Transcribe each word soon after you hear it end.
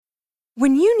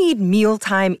When you need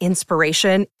mealtime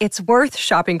inspiration, it's worth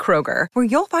shopping Kroger, where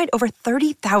you'll find over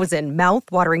 30,000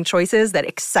 mouth-watering choices that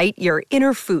excite your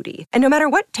inner foodie. And no matter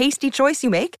what tasty choice you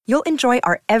make, you'll enjoy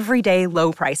our everyday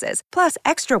low prices, plus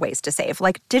extra ways to save,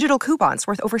 like digital coupons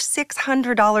worth over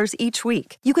 $600 each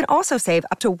week. You can also save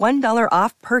up to $1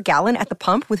 off per gallon at the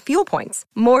pump with fuel points.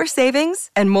 More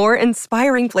savings and more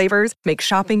inspiring flavors make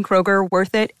shopping Kroger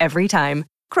worth it every time.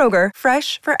 Kroger,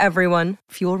 fresh for everyone.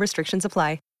 Fuel restrictions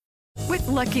apply. With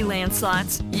Lucky Land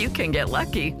Slots, you can get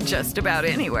lucky just about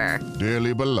anywhere.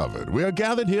 Dearly beloved, we are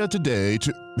gathered here today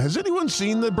to... Has anyone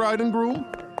seen the bride and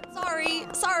groom?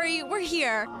 Sorry, we're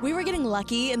here. We were getting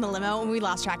lucky in the limo and we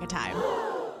lost track of time.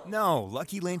 No,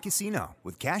 Lucky Land Casino,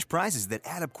 with cash prizes that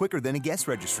add up quicker than a guest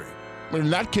registry. In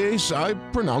that case, I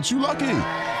pronounce you lucky.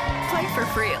 Play for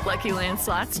free at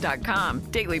LuckyLandSlots.com.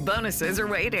 Daily bonuses are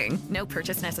waiting. No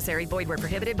purchase necessary. Void where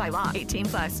prohibited by law.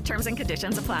 18+. Terms and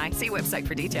conditions apply. See website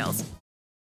for details.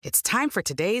 It's time for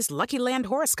today's Lucky Land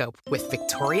horoscope with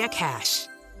Victoria Cash.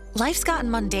 Life's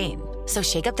gotten mundane, so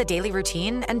shake up the daily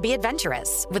routine and be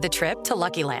adventurous with a trip to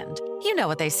Lucky Land. You know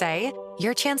what they say.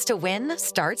 Your chance to win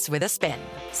starts with a spin.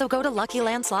 So go to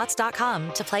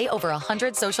LuckyLandSlots.com to play over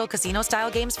 100 social casino-style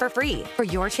games for free for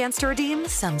your chance to redeem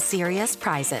some serious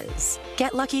prizes.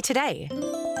 Get lucky today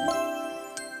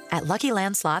at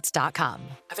LuckyLandSlots.com.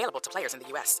 Available to players in the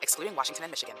U.S., excluding Washington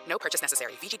and Michigan. No purchase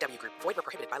necessary. VGW Group. Void where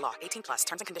prohibited by law. 18+.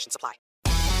 Terms and conditions apply.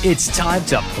 It's time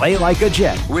to play like a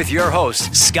Jet with your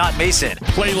host, Scott Mason.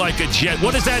 Play like a Jet.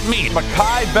 What does that mean?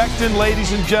 Mekhi Becton,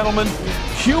 ladies and gentlemen.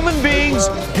 Human beings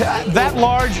that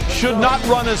large should not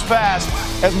run as fast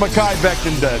as Mekhi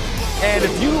Becton did. And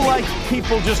if you like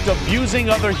people just abusing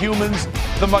other humans,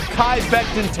 the Mekhi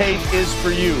Becton tape is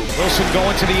for you. Wilson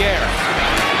going to the air.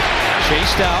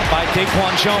 Chased out by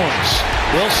Daquan Jones.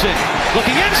 Wilson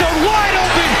looking end zone wide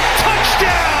open.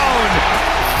 Touchdown!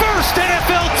 First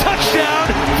NFL touchdown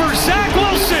for Zach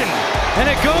Wilson. And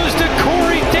it goes to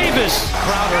Corey Davis.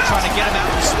 Crowder trying to get him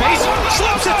out in space.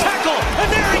 Slips a tackle. And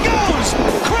there he goes.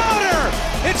 Crowder.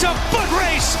 It's a foot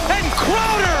race. And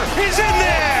Crowder is in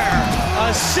there.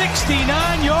 A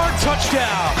 69-yard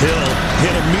touchdown. Hill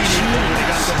hit immediately when he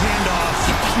got the handoff.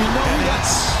 You know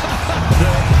that's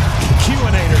the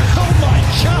Q-inator. Oh my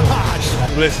gosh.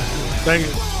 Listen, thank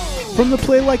you. From the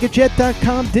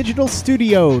PlayLikeAJet.com digital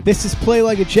studio, this is Play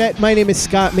Like a Jet. My name is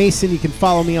Scott Mason. You can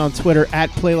follow me on Twitter at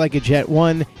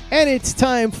PlayLikeAJet1. And it's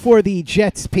time for the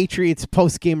Jets-Patriots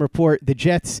post-game report. The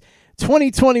Jets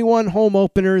 2021 home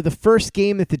opener, the first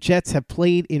game that the Jets have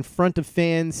played in front of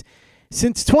fans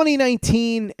since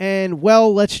 2019. And,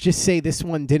 well, let's just say this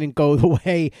one didn't go the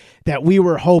way that we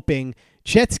were hoping.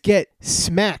 Jets get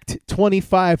smacked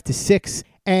 25-6.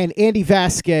 And Andy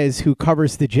Vasquez, who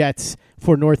covers the Jets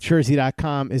for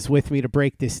NorthJersey.com, is with me to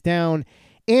break this down.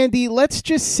 Andy, let's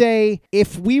just say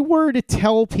if we were to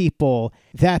tell people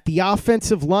that the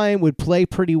offensive line would play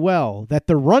pretty well, that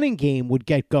the running game would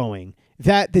get going,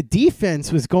 that the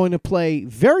defense was going to play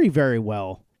very, very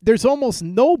well, there's almost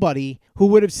nobody who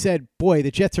would have said, boy, the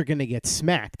Jets are going to get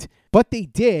smacked. But they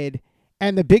did,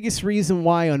 and the biggest reason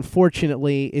why,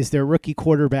 unfortunately, is their rookie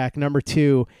quarterback, number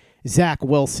 2, Zach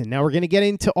Wilson. Now, we're going to get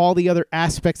into all the other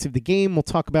aspects of the game. We'll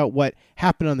talk about what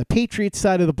happened on the Patriots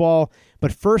side of the ball.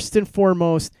 But first and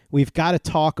foremost, we've got to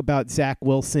talk about Zach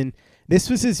Wilson. This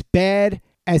was as bad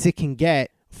as it can get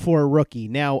for a rookie.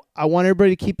 Now, I want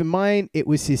everybody to keep in mind, it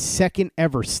was his second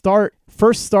ever start.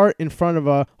 First start in front of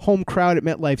a home crowd at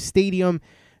MetLife Stadium.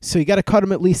 So you got to cut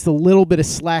him at least a little bit of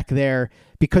slack there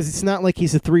because it's not like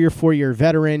he's a 3 or 4 year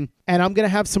veteran. And I'm going to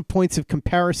have some points of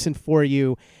comparison for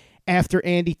you after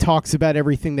Andy talks about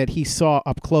everything that he saw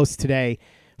up close today.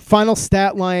 Final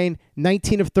stat line,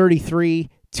 19 of 33,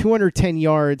 210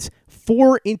 yards,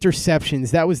 4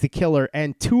 interceptions. That was the killer.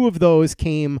 And 2 of those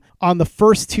came on the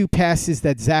first 2 passes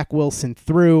that Zach Wilson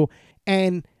threw.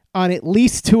 And on at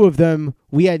least 2 of them,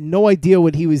 we had no idea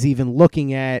what he was even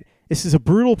looking at. This is a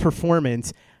brutal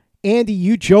performance. Andy,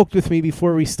 you joked with me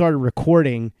before we started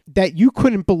recording that you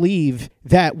couldn't believe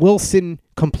that Wilson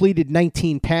completed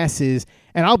 19 passes.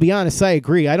 And I'll be honest, I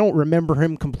agree. I don't remember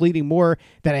him completing more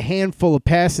than a handful of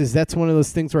passes. That's one of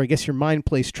those things where I guess your mind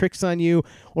plays tricks on you,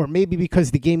 or maybe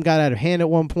because the game got out of hand at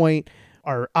one point,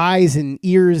 our eyes and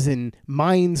ears and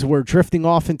minds were drifting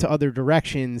off into other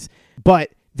directions. But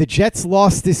the Jets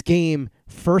lost this game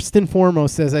first and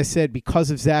foremost, as I said, because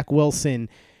of Zach Wilson.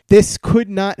 This could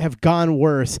not have gone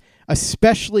worse,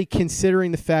 especially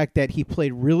considering the fact that he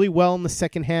played really well in the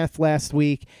second half last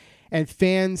week. and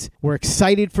fans were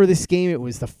excited for this game. It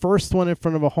was the first one in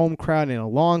front of a home crowd in a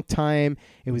long time.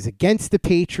 It was against the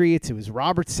Patriots. It was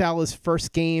Robert Saleh's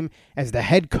first game as the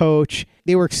head coach.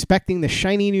 They were expecting the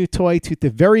shiny new toy to, at the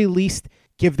very least,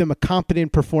 give them a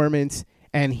competent performance,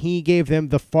 and he gave them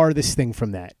the farthest thing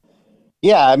from that.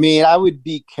 Yeah, I mean, I would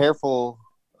be careful.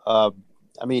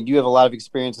 You have a lot of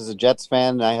experience as a Jets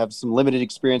fan, and I have some limited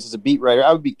experience as a beat writer.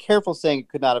 I would be careful saying it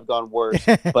could not have gone worse,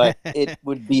 but it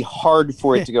would be hard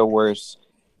for it to go worse.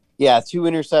 Yeah, 2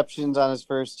 interceptions on his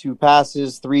first 2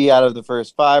 passes. 3 out of the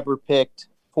first 5 were picked.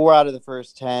 4 out of the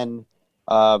first 10.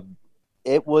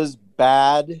 It was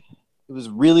bad. It was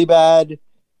really bad.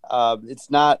 It's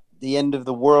not the end of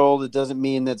the world. It doesn't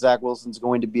mean that Zach Wilson's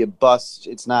going to be a bust.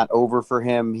 It's not over for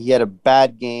him. He had a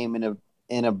bad game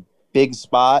in a big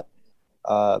spot.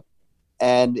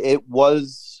 And it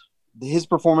was his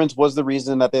performance was the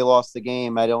reason that they lost the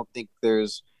game. I don't think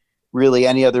there's really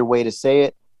any other way to say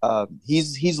it.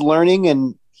 He's learning,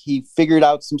 and he figured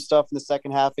out some stuff in the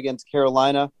second half against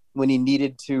Carolina when he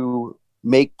needed to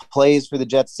make plays for the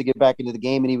Jets to get back into the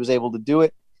game, and he was able to do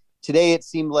it. Today, it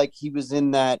seemed like he was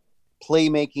in that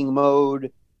playmaking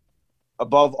mode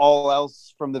above all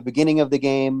else from the beginning of the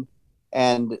game,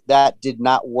 and that did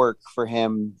not work for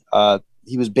him.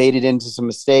 He was baited into some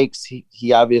mistakes.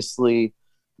 He obviously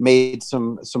made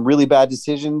some really bad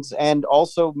decisions, and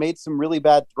also made some really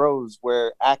bad throws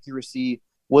where accuracy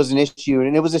was an issue.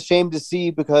 And it was a shame to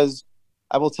see, because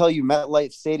I will tell you,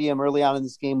 MetLife Stadium early on in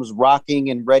this game was rocking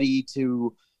and ready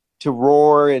to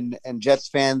roar, and Jets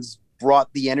fans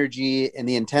brought the energy and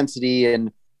the intensity,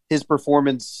 and his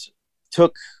performance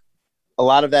took a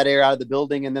lot of that air out of the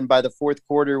building. And then by the fourth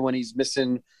quarter, when he's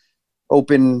missing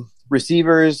open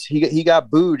receivers, he got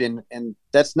booed, and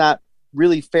that's not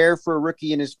really fair for a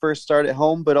rookie in his first start at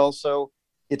home, but also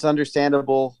it's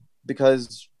understandable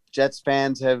because Jets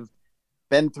fans have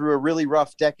been through a really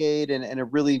rough decade and a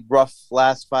really rough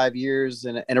last 5 years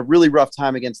and a really rough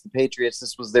time against the Patriots.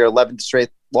 This was their 11th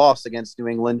straight loss against New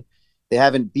England. They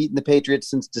haven't beaten the Patriots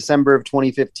since December of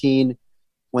 2015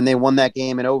 when they won that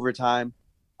game in overtime.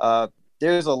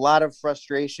 There's a lot of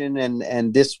frustration,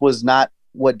 and this was not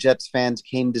what Jets fans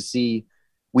came to see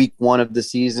week 1 of the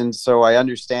season. So I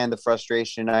understand the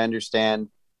frustration. I understand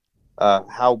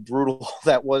how brutal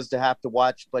that was to have to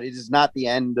watch, but it is not the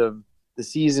end of the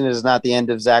season. It is not the end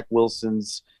of Zach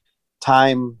Wilson's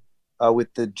time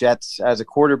with the Jets as a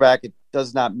quarterback. It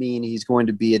does not mean he's going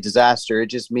to be a disaster. It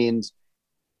just means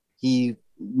he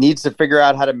needs to figure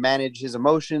out how to manage his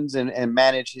emotions and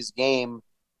manage his game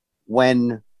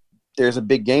when there's a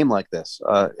big game like this.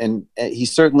 And he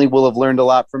certainly will have learned a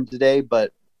lot from today,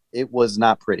 but it was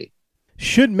not pretty.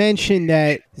 Should mention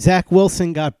that Zach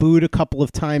Wilson got booed a couple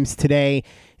of times today,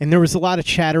 and there was a lot of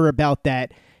chatter about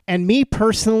that. And me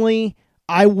personally,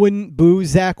 I wouldn't boo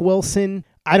Zach Wilson.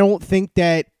 I don't think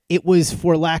that it was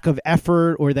for lack of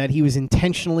effort or that he was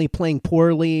intentionally playing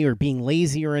poorly or being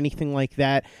lazy or anything like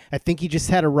that. I think he just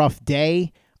had a rough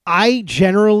day. I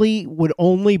generally would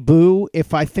only boo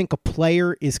if I think a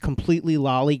player is completely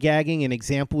lollygagging. An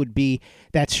example would be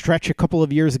that stretch a couple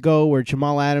of years ago where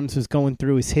Jamal Adams was going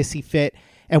through his hissy fit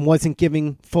and wasn't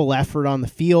giving full effort on the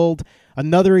field.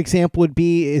 Another example would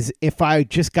be is if I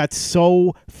just got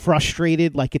so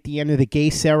frustrated, like at the end of the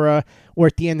Gase era or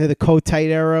at the end of the Kotite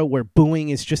era, where booing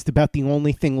is just about the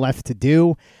only thing left to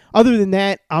do. Other than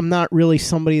that, I'm not really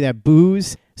somebody that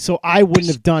boos, so I wouldn't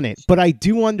have done it. But I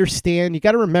do understand. You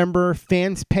got to remember,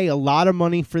 fans pay a lot of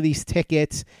money for these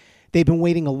tickets. They've been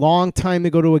waiting a long time to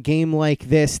go to a game like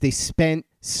this. They spent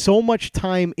so much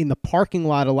time in the parking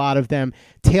lot, a lot of them,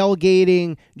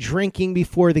 tailgating, drinking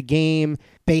before the game.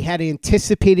 They had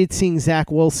anticipated seeing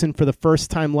Zach Wilson for the first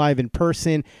time live in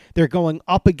person. They're going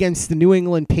up against the New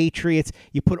England Patriots.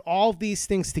 You put all these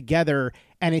things together,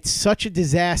 and it's such a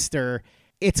disaster.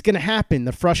 It's going to happen.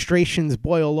 The frustrations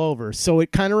boil over. So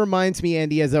it kind of reminds me,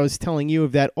 Andy, as I was telling you,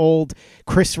 of that old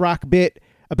Chris Rock bit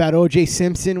about O.J.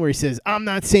 Simpson where he says, I'm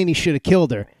not saying he should have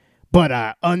killed her, but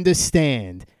I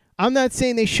understand. I'm not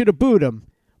saying they should have booed him,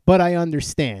 but I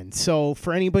understand. So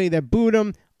for anybody that booed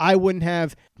him, I wouldn't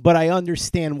have, but I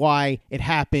understand why it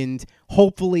happened.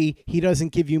 Hopefully he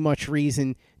doesn't give you much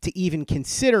reason to even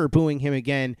consider booing him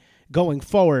again going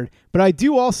forward. But I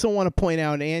do also want to point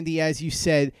out, Andy, as you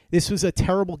said, this was a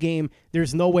terrible game.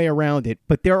 There's no way around it.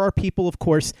 But there are people, of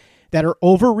course, that are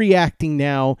overreacting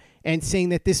now and saying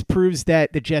that this proves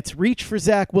that the Jets reach for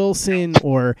Zach Wilson,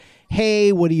 or,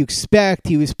 hey, what do you expect?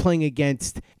 He was playing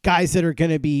against guys that are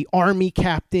going to be Army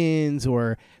captains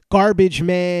or garbage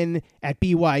men at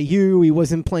BYU. He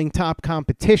wasn't playing top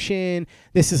competition.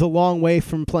 This is a long way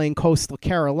from playing Coastal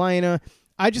Carolina.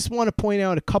 I just want to point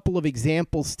out a couple of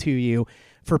examples to you.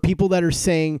 for people that are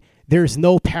saying there's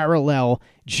no parallel,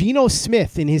 Geno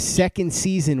Smith in his second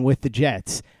season with the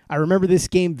Jets. I remember this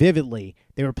game vividly.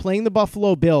 They were playing the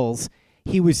Buffalo Bills.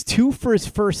 He was 2 for his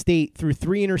first 8 through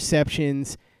 3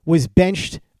 interceptions, was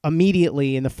benched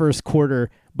immediately in the first quarter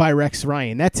by Rex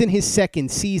Ryan. That's in his second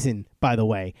season, by the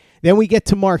way. Then we get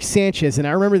to Mark Sanchez, and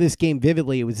I remember this game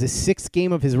vividly. It was the 6th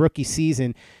game of his rookie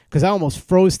season because I almost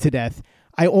froze to death.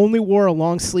 I only wore a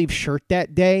long sleeve shirt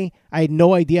that day. I had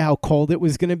no idea how cold it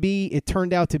was going to be. It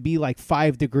turned out to be like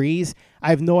 5 degrees.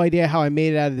 I have no idea how I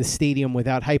made it out of the stadium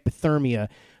without hypothermia.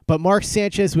 But Mark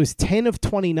Sanchez was 10 of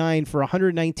 29 for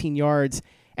 119 yards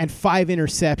and 5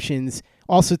 interceptions.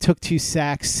 Also took 2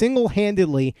 sacks.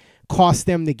 Single-handedly cost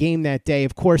them the game that day.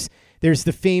 Of course, there's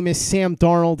the famous Sam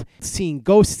Darnold seeing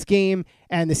ghosts game,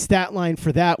 and the stat line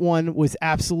for that one was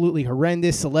absolutely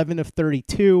horrendous. 11 of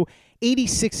 32,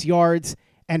 86 yards,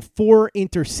 and 4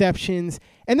 interceptions.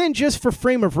 And then just for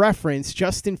frame of reference,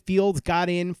 Justin Fields got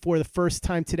in for the first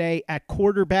time today at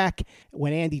quarterback.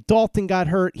 When Andy Dalton got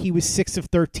hurt, he was 6 of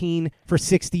 13 for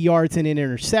 60 yards and an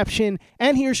interception.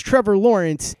 And here's Trevor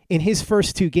Lawrence in his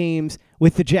first 2 games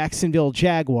with the Jacksonville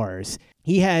Jaguars.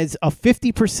 He has a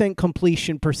 50%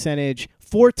 completion percentage,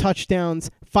 4 touchdowns,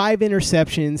 5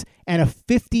 interceptions, and a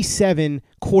 57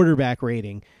 quarterback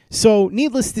rating. So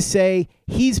needless to say,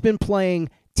 he's been playing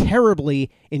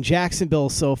terribly in Jacksonville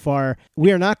so far.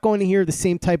 We are not going to hear the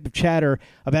same type of chatter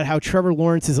about how Trevor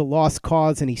Lawrence is a lost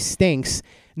cause and he stinks,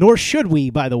 nor should we,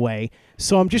 by the way.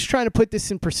 So I'm just trying to put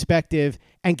this in perspective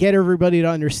and get everybody to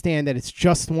understand that it's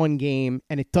just one game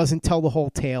and it doesn't tell the whole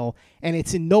tale, and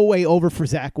it's in no way over for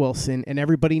Zach Wilson, and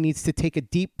everybody needs to take a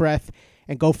deep breath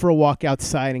and go for a walk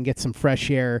outside and get some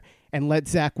fresh air and let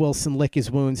Zach Wilson lick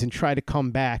his wounds and try to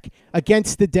come back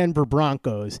against the Denver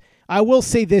Broncos. I will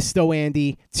say this, though,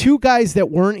 Andy. 2 guys that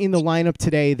weren't in the lineup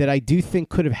today that I do think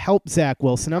could have helped Zach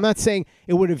Wilson. I'm not saying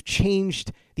it would have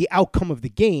changed the outcome of the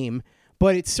game,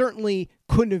 but it certainly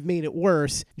couldn't have made it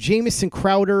worse. Jamison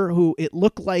Crowder, who it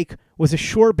looked like was a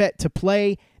sure bet to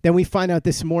play. Then we find out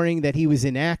this morning that he was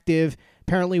inactive.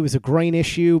 Apparently it was a groin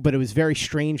issue, but it was very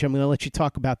strange. I'm going to let you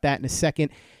talk about that in a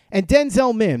second. And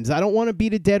Denzel Mims, I don't want to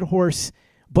beat a dead horse,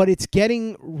 but it's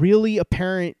getting really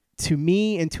apparent to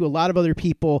me and to a lot of other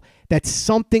people that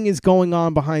something is going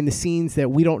on behind the scenes that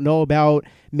we don't know about.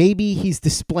 Maybe he's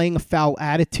displaying a foul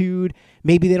attitude.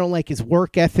 Maybe they don't like his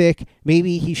work ethic.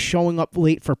 Maybe he's showing up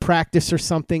late for practice or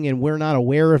something and we're not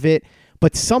aware of it.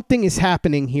 But something is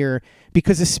happening here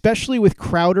because especially with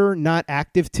Crowder not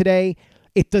active today,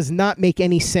 it does not make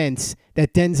any sense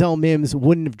that Denzel Mims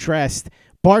wouldn't have dressed.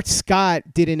 Bart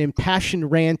Scott did an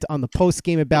impassioned rant on the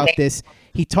postgame about this.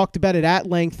 He talked about it at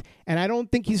length, and I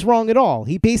don't think he's wrong at all.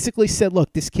 He basically said,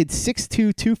 look, this kid's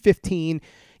 6'2", 215.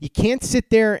 You can't sit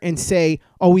there and say,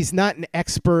 oh, he's not an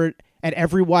expert at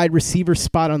every wide receiver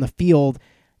spot on the field.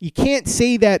 You can't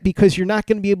say that because you're not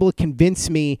going to be able to convince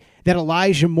me that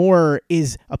Elijah Moore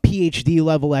is a PhD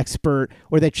level expert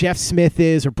or that Jeff Smith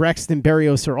is or Braxton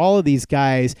Berrios or all of these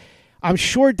guys. I'm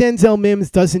sure Denzel Mims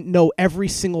doesn't know every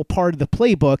single part of the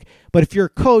playbook, but if you're a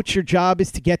coach, your job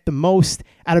is to get the most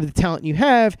out of the talent you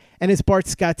have. And as Bart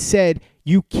Scott said,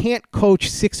 you can't coach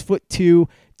 6'2",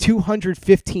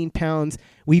 215 pounds.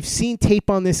 We've seen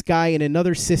tape on this guy in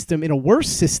another system, in a worse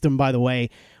system, by the way,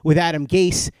 with Adam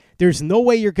Gase. There's no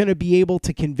way you're going to be able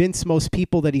to convince most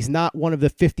people that he's not one of the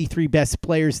 53 best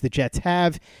players the Jets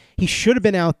have. He should have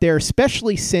been out there,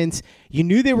 especially since you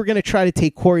knew they were going to try to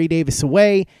take Corey Davis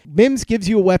away. Mims gives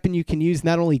you a weapon you can use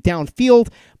not only downfield,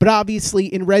 but obviously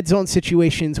in red zone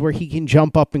situations where he can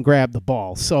jump up and grab the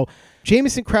ball. So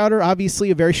Jamison Crowder,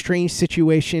 obviously a very strange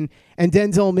situation, and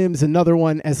Denzel Mims, another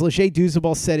one. As Leger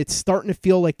Douzabal said, it's starting to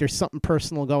feel like there's something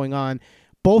personal going on.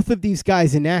 Both of these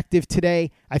guys inactive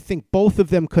today. I think both of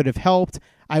them could have helped.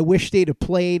 I wish they'd have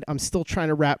played. I'm still trying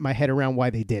to wrap my head around why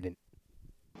they didn't.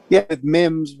 Yeah, with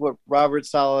Mims, what Robert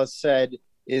Saleh said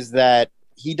is that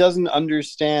he doesn't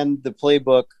understand the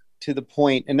playbook to the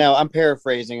point, and now I'm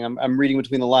paraphrasing, I'm reading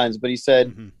between the lines, but he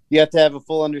said you have to have a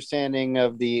full understanding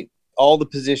of all the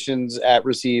positions at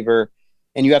receiver,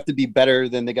 and you have to be better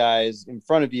than the guys in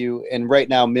front of you, and right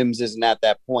now Mims isn't at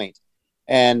that point.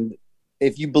 And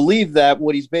if you believe that,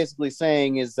 what he's basically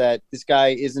saying is that this guy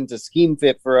isn't a scheme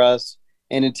fit for us,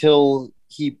 and until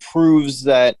he proves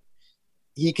that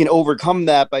he can overcome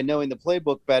that by knowing the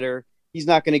playbook better, he's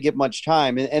not going to get much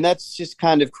time. And that's just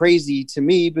kind of crazy to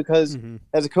me because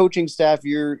as a coaching staff,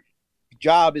 your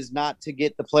job is not to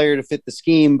get the player to fit the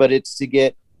scheme, but it's to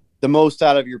get the most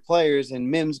out of your players.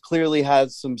 And Mims clearly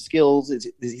has some skills.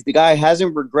 The guy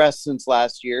hasn't regressed since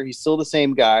last year. He's still the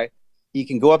same guy. He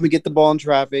can go up and get the ball in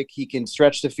traffic. He can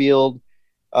stretch the field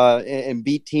and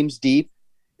beat teams deep.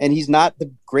 and he's not the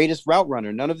greatest route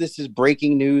runner. None of this is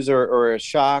breaking news or a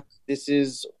shock. This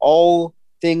is all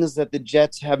things that the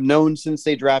Jets have known since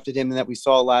they drafted him and that we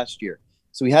saw last year.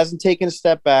 So he hasn't taken a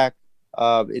step back.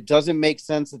 It doesn't make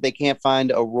sense that they can't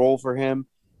find a role for him.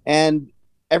 And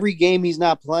every game he's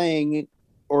not playing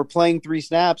or playing 3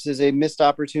 snaps is a missed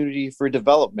opportunity for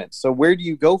development. So where do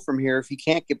you go from here if he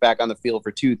can't get back on the field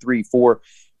for 2, 3, 4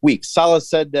 weeks? Saleh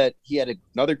said that he had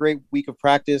another great week of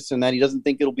practice and that he doesn't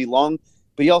think it'll be long.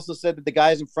 But he also said that the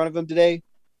guys in front of him today,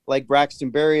 like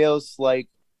Braxton Berrios, like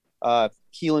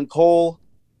Keelan Cole,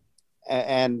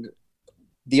 and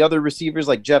the other receivers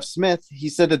like Jeff Smith, he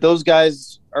said that those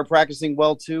guys are practicing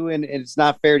well too, and it's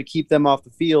not fair to keep them off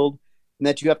the field, and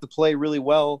that you have to play really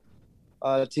well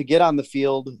to get on the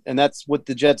field. And that's what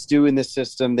the Jets do in this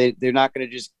system. They're not going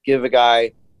to just give a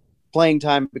guy playing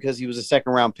time because he was a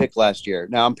second-round pick last year.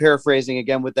 Now, I'm paraphrasing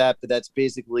again with that, but that's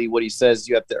basically what he says.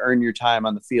 You have to earn your time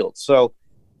on the field. So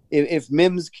if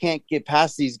Mims can't get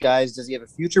past these guys, does he have a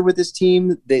future with this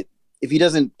team? If he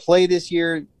doesn't play this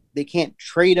year, they can't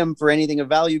trade him for anything of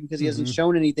value because he hasn't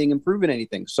shown anything and proven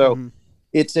anything. So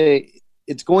it's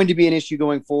going to be an issue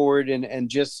going forward, and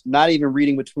just not even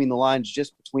reading between the lines,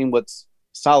 just between what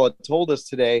Saleh told us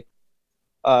today,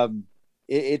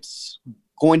 it's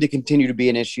going to continue to be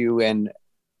an issue. And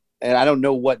I don't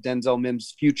know what Denzel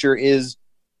Mims' future is,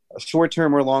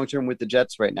 short-term or long-term, with the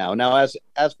Jets right now. Now,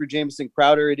 as for Jamison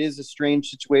Crowder, it is a strange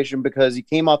situation because he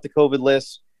came off the COVID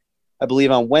list, I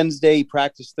believe, on Wednesday. He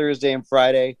practiced Thursday and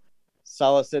Friday.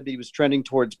 Saleh said that he was trending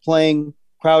towards playing.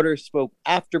 Crowder spoke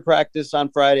after practice on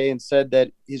Friday and said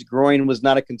that his groin was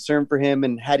not a concern for him,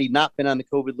 and had he not been on the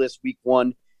COVID list week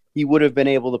 1, he would have been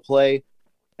able to play.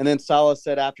 And then Saleh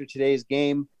said after today's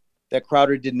game that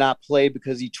Crowder did not play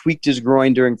because he tweaked his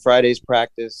groin during Friday's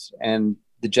practice, and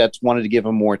the Jets wanted to give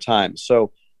him more time.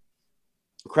 So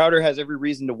Crowder has every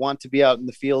reason to want to be out in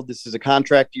the field. This is a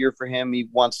contract year for him. He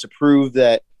wants to prove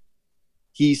that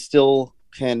he still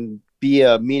can be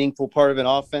a meaningful part of an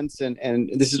offense. And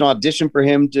this is an audition for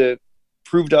him to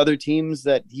prove to other teams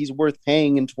that he's worth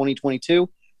paying in 2022.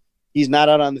 He's not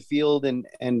out on the field.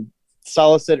 And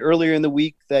Saleh said earlier in the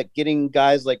week that getting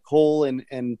guys like Cole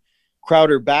and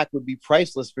Crowder back would be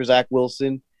priceless for Zach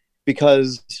Wilson,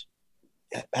 because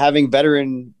having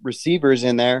veteran receivers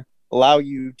in there allow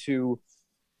you to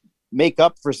make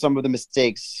up for some of the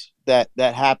mistakes that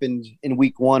happened in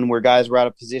week 1, where guys were out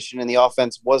of position and the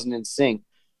offense wasn't in sync.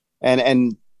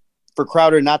 And for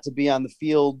Crowder not to be on the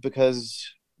field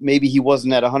because maybe he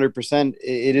wasn't at 100%,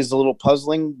 it is a little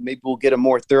puzzling. Maybe we'll get a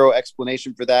more thorough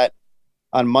explanation for that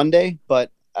on Monday.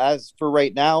 But as for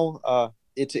right now,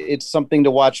 it's something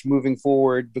to watch moving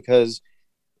forward, because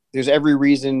there's every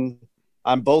reason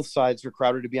on both sides for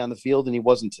Crowder to be on the field, and he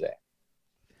wasn't today.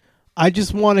 I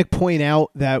just want to point out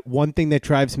that one thing that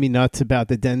drives me nuts about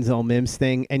the Denzel Mims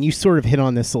thing, and you sort of hit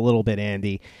on this a little bit,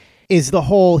 Andy, is the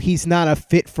whole he's not a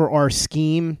fit for our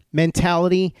scheme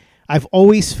mentality. I've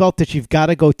always felt that you've got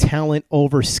to go talent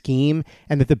over scheme,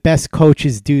 and that the best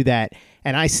coaches do that.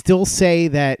 And I still say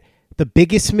that the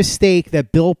biggest mistake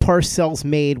that Bill Parcells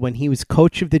made when he was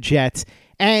coach of the Jets,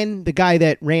 and the guy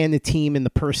that ran the team and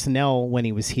the personnel when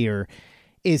he was here,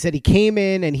 is that he came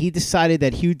in and he decided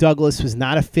that Hugh Douglas was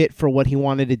not a fit for what he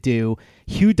wanted to do.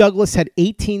 Hugh Douglas had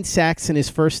 18 sacks in his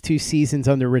first 2 seasons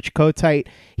under Rich Kotite.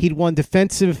 He'd won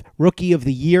Defensive Rookie of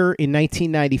the Year in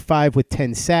 1995 with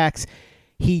 10 sacks.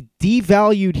 He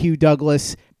devalued Hugh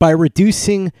Douglas by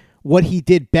reducing what he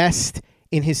did best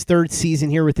in his 3rd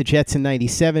season here with the Jets in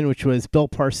 97, which was Bill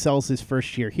Parcells'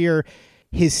 first year here.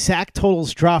 His sack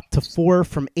totals dropped to 4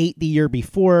 from 8 the year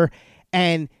before,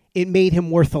 and it made him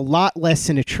worth a lot less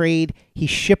in a trade. He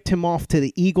shipped him off to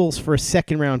the Eagles for a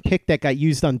 2nd-round pick that got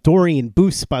used on Dorian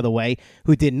Boose, by the way,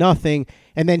 who did nothing.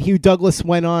 And then Hugh Douglas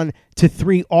went on to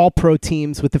 3 All-Pro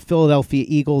teams with the Philadelphia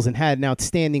Eagles and had an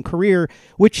outstanding career,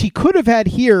 which he could have had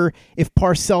here if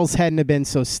Parcells hadn't have been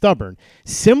so stubborn.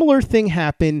 Similar thing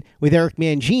happened with Eric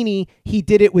Mangini. He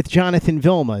did it with Jonathan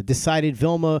Vilma, decided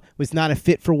Vilma was not a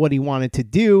fit for what he wanted to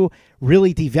do,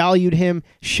 really devalued him,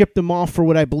 shipped him off for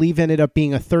what I believe ended up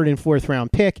being a 3rd and 4th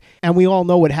round pick, and we all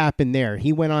know what happened there.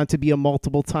 He went on to be a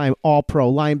multiple-time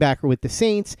All-Pro linebacker with the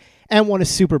Saints and won a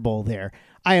Super Bowl there.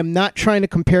 I am not trying to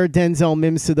compare Denzel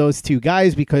Mims to those 2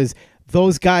 guys, because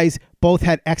those guys both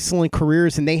had excellent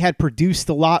careers and they had produced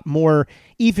a lot more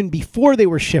even before they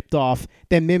were shipped off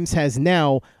than Mims has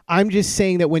now. I'm just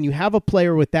saying that when you have a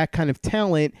player with that kind of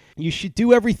talent, you should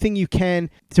do everything you can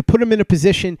to put him in a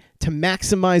position to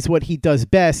maximize what he does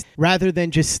best, rather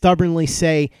than just stubbornly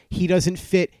say he doesn't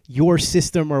fit your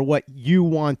system or what you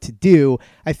want to do.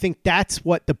 I think that's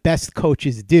what the best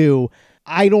coaches do.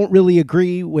 I don't really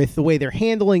agree with the way they're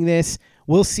handling this.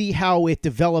 We'll see how it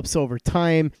develops over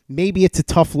time. Maybe it's a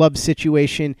tough love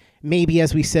situation. Maybe,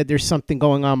 as we said, there's something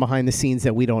going on behind the scenes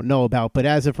that we don't know about. But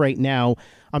as of right now,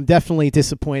 I'm definitely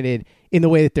disappointed in the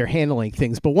way that they're handling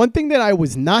things. But one thing that I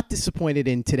was not disappointed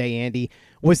in today, Andy,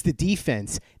 was the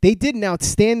defense. They did an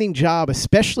outstanding job,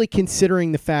 especially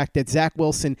considering the fact that Zach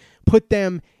Wilson put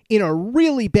them in a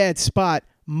really bad spot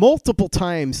multiple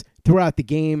times throughout the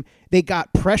game. They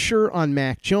got pressure on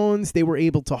Mac Jones. They were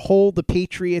able to hold the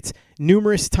Patriots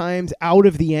numerous times out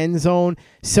of the end zone,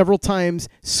 several times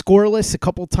scoreless, a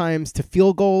couple times to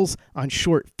field goals on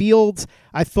short fields.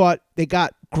 I thought they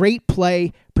got great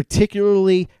play,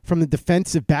 particularly from the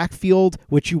defensive backfield,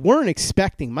 which you weren't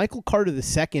expecting. Michael Carter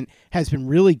II has been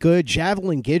really good.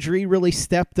 Javelin Guidry really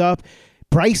stepped up.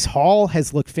 Bryce Hall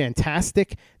has looked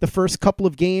fantastic the first couple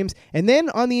of games. And then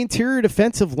on the interior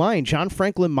defensive line, John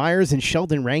Franklin Myers and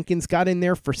Sheldon Rankins got in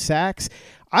there for sacks.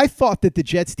 I thought that the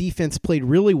Jets defense played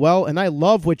really well, and I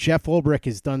love what Jeff Ulbrich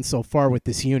has done so far with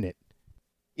this unit.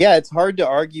 Yeah, it's hard to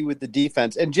argue with the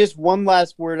defense. And just one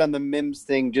last word on the Mims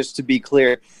thing, just to be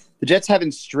clear. The Jets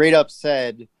haven't straight up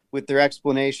said with their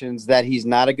explanations that he's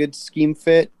not a good scheme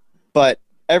fit, but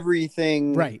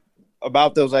everything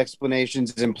about those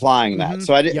explanations is implying that.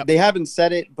 So they haven't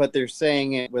said it, but they're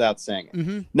saying it without saying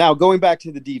it. Now, going back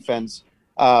to the defense,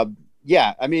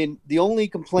 yeah, I mean, the only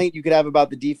complaint you could have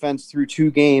about the defense through 2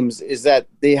 games is that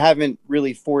they haven't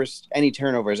really forced any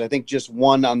turnovers. I think just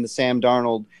one on the Sam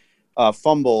Darnold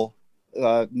fumble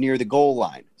near the goal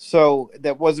line. So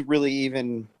that wasn't really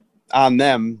even on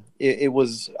them. It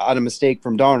was on a mistake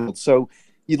from Darnold. So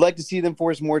you'd like to see them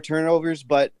force more turnovers,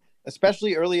 but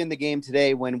especially early in the game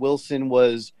today when Wilson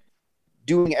was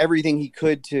doing everything he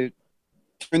could to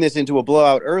turn this into a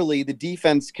blowout early, the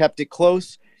defense kept it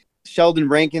close. Sheldon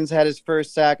Rankins had his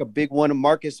first sack, a big one.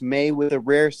 Marcus May with a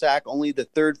rare sack, only the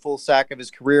 3rd full sack of his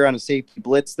career on a safety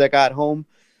blitz that got home.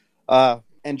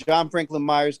 And John Franklin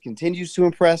Myers continues to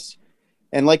impress.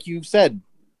 And like you said,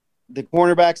 the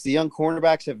cornerbacks, the young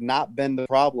cornerbacks have not been the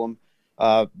problem.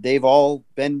 They've all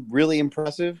been really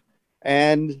impressive.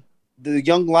 And the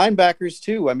young linebackers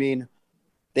too. I mean,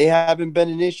 they haven't been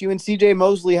an issue. And CJ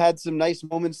Mosley had some nice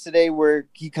moments today where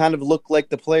he kind of looked like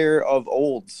the player of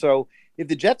old. So if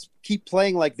the Jets keep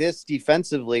playing like this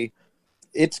defensively,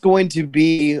 it's going to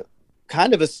be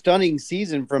kind of a stunning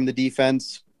season from the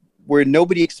defense where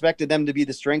nobody expected them to be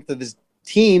the strength of this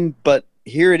team. But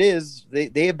here it is.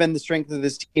 They have been the strength of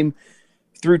this team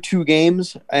through 2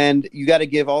 games, and you got to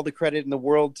give all the credit in the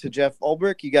world to Jeff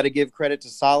Ulbrich. You got to give credit to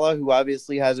Saleh, who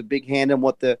obviously has a big hand in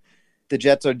what the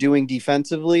Jets are doing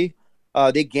defensively.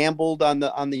 They gambled on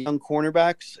the young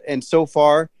cornerbacks, and so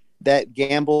far that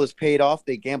gamble has paid off.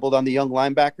 They gambled on the young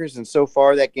linebackers, and so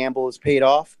far that gamble has paid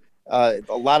off. A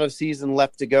lot of season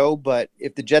left to go, but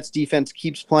if the Jets defense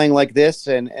keeps playing like this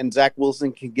and Zach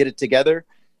Wilson can get it together,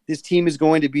 this team is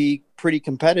going to be pretty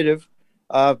competitive.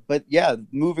 But yeah,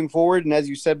 moving forward, and as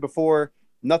you said before,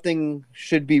 nothing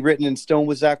should be written in stone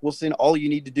with Zach Wilson. All you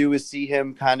need to do is see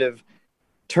him kind of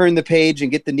turn the page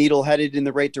and get the needle headed in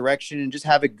the right direction and just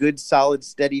have a good, solid,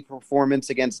 steady performance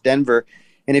against Denver.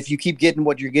 And if you keep getting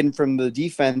what you're getting from the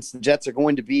defense, the Jets are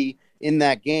going to be in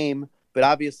that game. But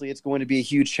obviously it's going to be a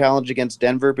huge challenge against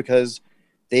Denver because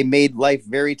they made life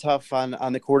very tough on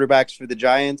the quarterbacks for the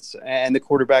Giants and the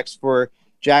quarterbacks for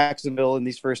Jacksonville in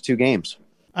these first 2 games.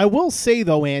 I will say,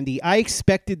 though, Andy, I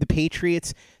expected the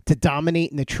Patriots to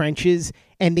dominate in the trenches,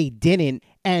 and they didn't.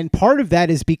 And part of that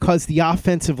is because the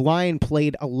offensive line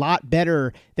played a lot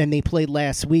better than they played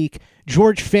last week.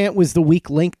 George Fant was the weak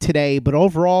link today, but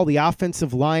overall, the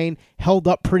offensive line held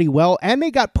up pretty well, and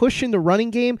they got pushed in the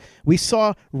running game. We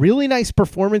saw really nice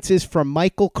performances from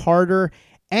Michael Carter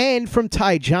and from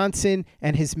Ty Johnson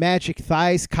and his magic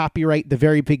thighs. Copyright The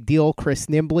Very Big Deal, Chris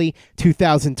Nimbley,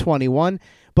 2021.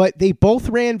 But they both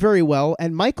ran very well.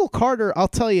 And Michael Carter, I'll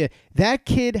tell you, that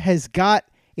kid has got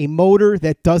a motor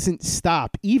that doesn't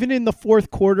stop. Even in the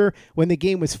 4th quarter, when the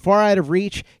game was far out of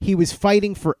reach, he was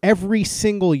fighting for every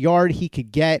single yard he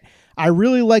could get. I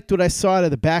really liked what I saw out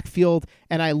of the backfield,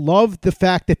 and I loved the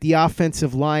fact that the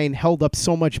offensive line held up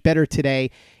so much better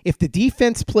today. If the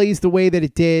defense plays the way that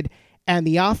it did, and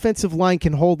the offensive line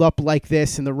can hold up like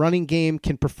this, and the running game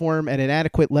can perform at an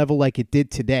adequate level like it did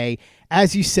today,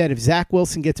 as you said, if Zach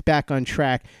Wilson gets back on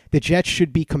track, the Jets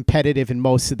should be competitive in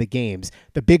most of the games.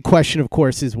 The big question, of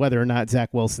course, is whether or not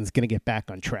Zach Wilson's going to get back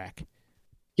on track.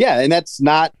 Yeah, and that's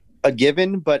not a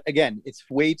given, but again, it's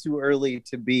way too early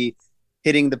to be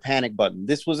hitting the panic button.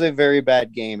 This was a very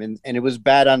bad game, and it was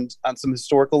bad on some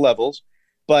historical levels,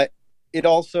 but it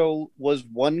also was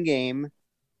one game.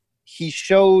 He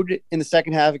showed in the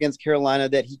second half against Carolina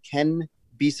that he can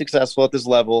be successful at this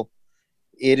level.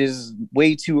 It is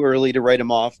way too early to write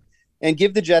him off, and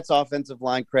give the Jets offensive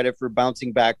line credit for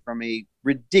bouncing back from a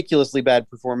ridiculously bad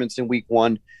performance in week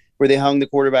 1 where they hung the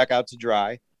quarterback out to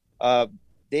dry.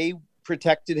 They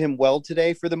protected him well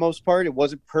today for the most part. It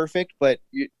wasn't perfect, but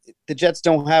the Jets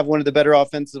don't have one of the better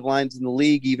offensive lines in the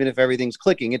league, even if everything's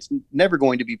clicking. It's never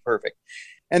going to be perfect.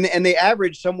 And they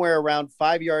averaged somewhere around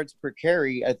 5 yards per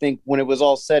carry, I think, when it was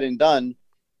all said and done,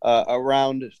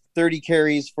 around 30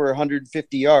 carries for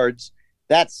 150 yards.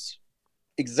 That's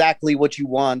exactly what you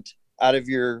want out of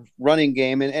your running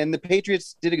game. And the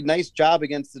Patriots did a nice job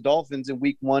against the Dolphins in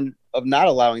week 1 of not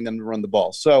allowing them to run the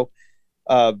ball. So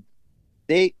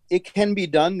it can be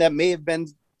done. That may have been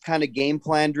kind of game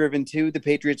plan driven too. The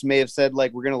Patriots may have said,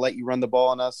 like, we're going to let you run the ball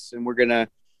on us and we're going to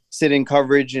sit in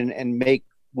coverage and make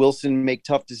Wilson make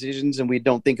tough decisions, and we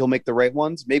don't think he'll make the right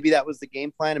ones. Maybe that was the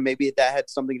game plan, and maybe that had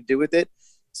something to do with it.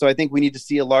 So I think we need to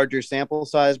see a larger sample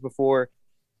size before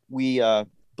we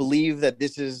believe that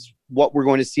this is what we're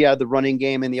going to see out of the running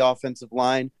game and the offensive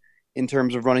line in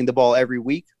terms of running the ball every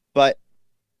week. But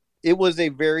it was a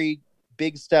very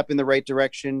big step in the right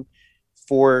direction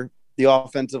for the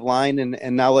offensive line.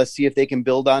 And now let's see if they can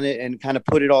build on it and kind of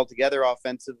put it all together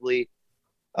offensively.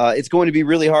 It's going to be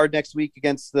really hard next week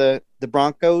against the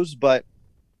Broncos, but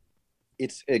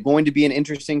it's going to be an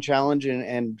interesting challenge.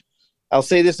 And I'll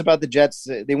say this about the Jets.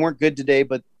 They weren't good today,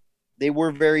 but they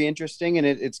were very interesting, and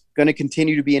it's going to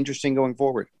continue to be interesting going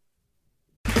forward.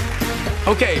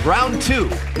 Okay, round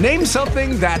 2. Name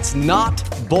something that's not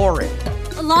boring.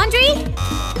 A laundry?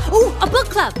 Ooh, a book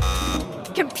club.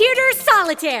 Computer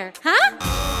solitaire, huh?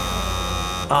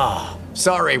 Ah,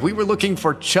 sorry, we were looking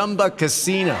for Chumba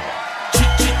Casino.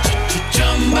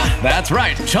 That's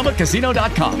right.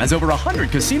 ChumbaCasino.com has over 100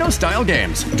 casino-style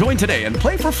games. Join today and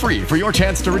play for free for your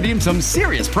chance to redeem some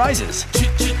serious prizes.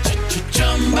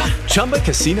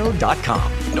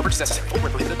 ChumbaCasino.com. No purchase necessary. Void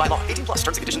where prohibited by law. 18+. Terms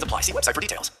and conditions apply. See website for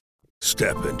details.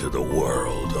 Step into the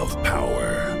world of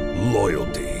power,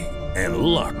 loyalty, and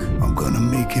luck. I'm going to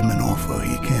make him an offer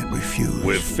he can't refuse.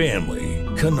 With family,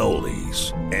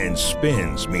 cannolis, and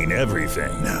spins mean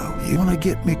everything. Now, you want to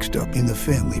get mixed up in the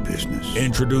family business.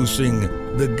 Introducing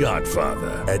The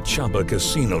Godfather at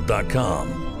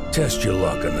ChumbaCasino.com. Test your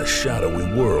luck in the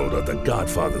shadowy world of The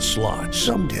Godfather slot.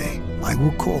 Someday, I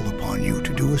will call upon you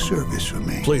to do a service for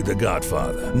me. Play The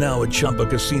Godfather now at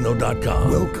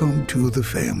ChumbaCasino.com. Welcome to the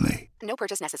family. No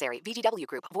purchase necessary. VGW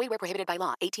Group. Void where prohibited by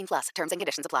law. 18+. Terms and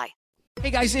conditions apply. Hey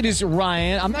guys, it is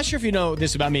Ryan. I'm not sure if you know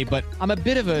this about me, but I'm a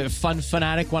bit of a fun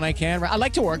fanatic when I can. I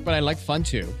like to work, but I like fun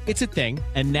too. It's a thing.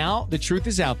 And now the truth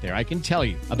is out there. I can tell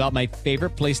you about my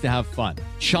favorite place to have fun.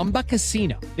 Chumba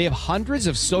Casino. They have hundreds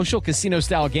of social casino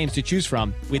style games to choose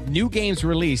from with new games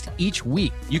released each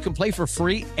week. You can play for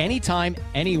free anytime,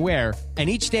 anywhere. And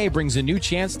each day brings a new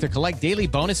chance to collect daily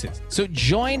bonuses. So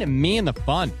join me in the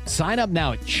fun. Sign up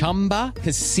now at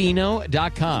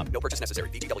ChumbaCasino.com. No purchase necessary.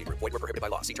 VGW Group. Void where prohibited by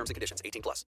law. See terms and conditions.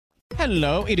 18+.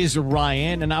 Hello, it is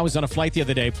Ryan, and I was on a flight the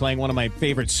other day playing one of my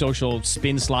favorite social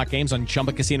spin slot games on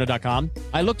ChumbaCasino.com.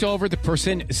 I looked over at the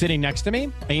person sitting next to me,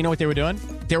 and you know what they were doing?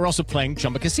 They were also playing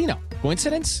Chumba Casino.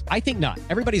 Coincidence? I think not.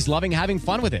 Everybody's loving having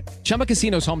fun with it. Chumba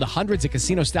Casino is home to hundreds of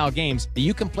casino-style games that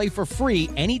you can play for free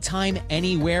anytime,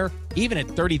 anywhere, even at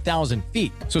 30,000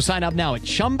 feet. So sign up now at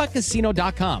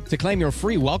ChumbaCasino.com to claim your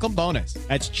free welcome bonus.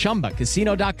 That's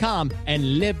ChumbaCasino.com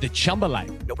and live the Chumba life.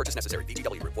 No purchase necessary.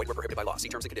 VGW Group. Void where prohibited by law. See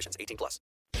terms and conditions. 18+.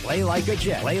 Play like a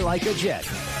Jet. Play like a Jet.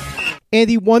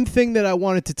 Andy, one thing that I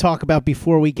wanted to talk about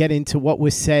before we get into what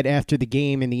was said after the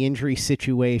game and the injury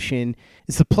situation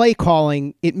is the play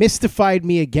calling. It mystified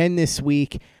me again this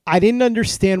week. I didn't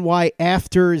understand why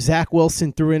after Zach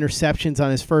Wilson threw interceptions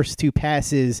on his first 2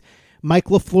 passes, Mike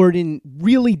LaFleur didn't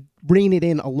really rein it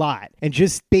in a lot and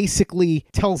just basically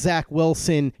tell Zach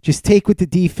Wilson, just take what the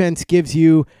defense gives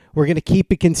you. We're going to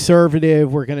keep it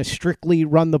conservative. We're going to strictly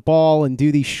run the ball and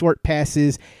do these short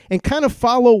passes and kind of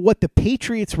follow what the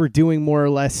Patriots were doing more or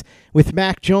less with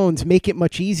Mac Jones, make it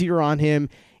much easier on him.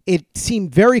 It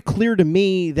seemed very clear to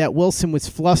me that Wilson was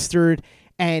flustered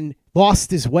and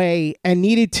lost his way and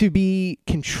needed to be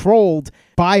controlled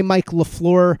by Mike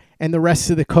LaFleur and the rest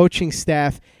of the coaching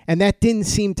staff. And that didn't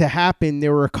seem to happen.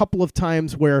 There were a couple of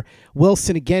times where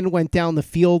Wilson again went down the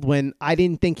field when I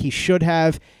didn't think he should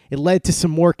have. It led to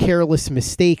some more careless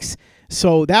mistakes.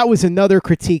 So that was another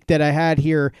critique that I had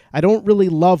here. I don't really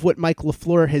love what Mike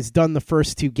LaFleur has done the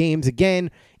first 2 games. Again,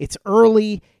 it's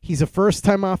early. He's a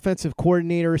first-time offensive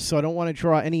coordinator, so I don't want to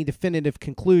draw any definitive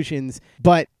conclusions.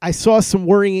 But I saw some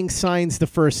worrying signs the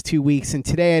first 2 weeks, and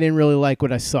today I didn't really like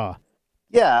what I saw.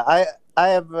 Yeah, I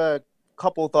have a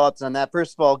couple thoughts on that.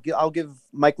 First of all, I'll give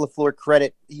Mike LaFleur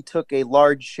credit. He took a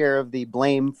large share of the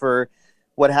blame for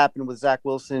what happened with Zach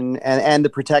Wilson and the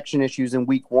protection issues in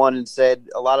week 1 and said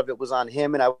a lot of it was on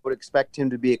him, and I would expect him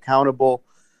to be accountable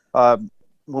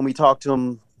when we talk to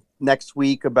him next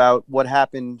week about what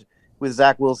happened with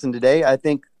Zach Wilson today. I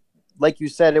think, like you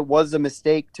said, it was a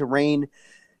mistake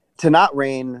to not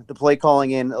rein the play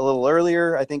calling in a little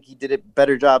earlier. I think he did a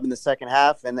better job in the second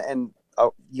half, and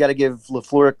you got to give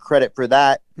LaFleur credit for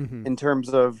that in terms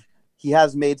of he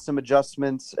has made some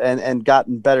adjustments and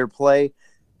gotten better play.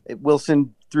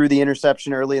 Wilson threw the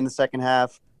interception early in the second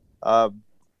half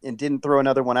and didn't throw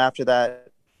another one after that.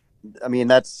 I mean,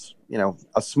 that's,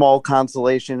 a small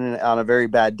consolation on a very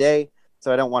bad day.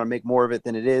 So I don't want to make more of it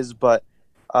than it is. But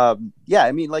yeah,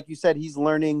 I mean, like you said, he's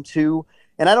learning too.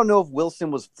 And I don't know if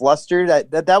Wilson was flustered.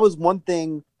 That was one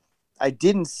thing I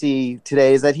didn't see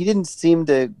today, is that he didn't seem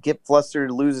to get flustered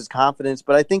or lose his confidence.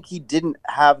 But I think he didn't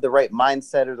have the right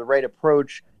mindset or the right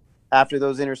approach after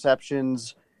those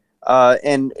interceptions.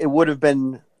 And it would have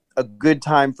been a good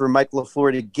time for Mike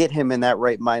LaFleur to get him in that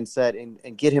right mindset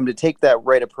and get him to take that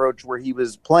right approach where he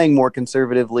was playing more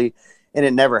conservatively, and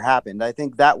it never happened. I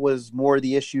think that was more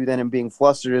the issue than him being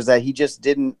flustered, is that he just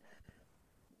didn't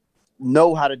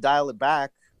know how to dial it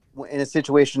back in a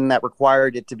situation that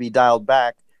required it to be dialed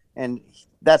back. And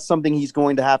that's something he's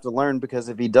going to have to learn, because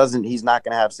if he doesn't, he's not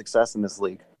going to have success in this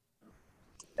league.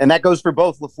 And that goes for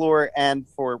both LaFleur and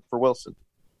for Wilson.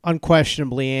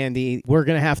 Unquestionably, Andy, we're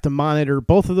going to have to monitor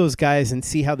both of those guys and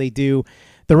see how they do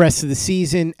the rest of the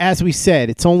season. As we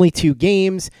said, it's only 2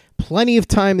 games, plenty of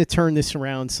time to turn this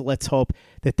around, so let's hope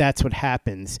that that's what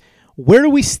happens. Where do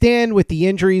we stand with the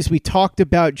injuries? We talked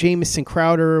about Jamison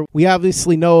Crowder. We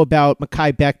obviously know about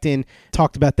Mekhi Becton.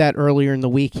 Talked about that earlier in the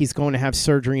week. He's going to have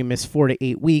surgery and miss 4 to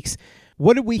 8 weeks.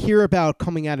 What did we hear about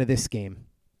coming out of this game?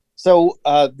 So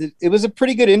it was a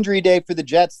pretty good injury day for the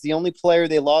Jets. The only player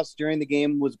they lost during the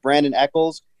game was Brandon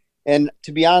Echols. And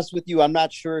to be honest with you, I'm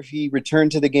not sure if he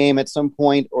returned to the game at some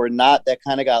point or not. That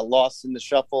kind of got lost in the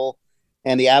shuffle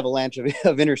and the avalanche of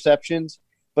interceptions.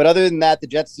 But other than that, the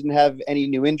Jets didn't have any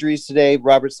new injuries today.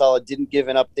 Robert Saleh didn't give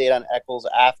an update on Echols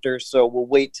after, so we'll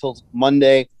wait till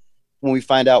Monday when we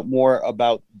find out more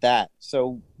about that.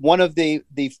 So one of the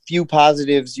few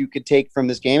positives you could take from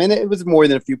this game, and it was more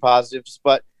than a few positives,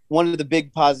 but one of the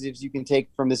big positives you can take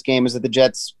from this game is that the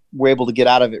Jets were able to get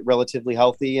out of it relatively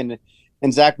healthy. And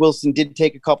Zach Wilson did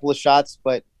take a couple of shots,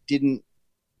 but didn't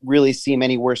really seem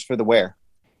any worse for the wear.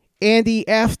 Andy,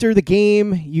 after the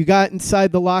game, you got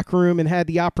inside the locker room and had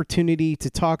the opportunity to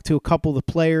talk to a couple of the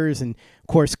players and, of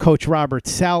course, Coach Robert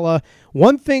Saleh.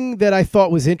 One thing that I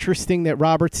thought was interesting that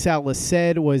Robert Saleh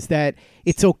said was that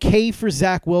it's okay for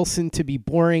Zach Wilson to be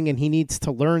boring, and he needs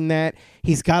to learn that.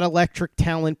 He's got electric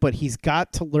talent, but he's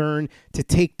got to learn to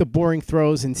take the boring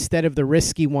throws instead of the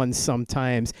risky ones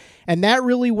sometimes. And that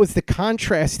really was the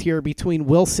contrast here between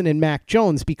Wilson and Mac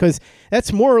Jones, because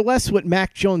that's more or less what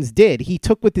Mac Jones did. He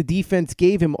took what the defense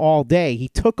gave him all day. He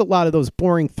took a lot of those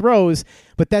boring throws,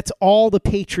 but that's all the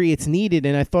Patriots needed,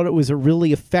 and I thought it was a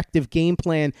really effective game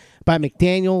plan by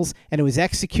McDaniels, and it was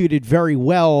executed very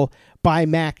well by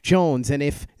Mac Jones. And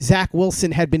if Zach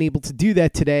Wilson had been able to do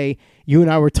that today, you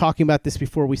and I were talking about this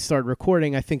before we started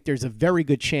recording, I think there's a very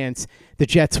good chance the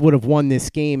Jets would have won this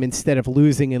game instead of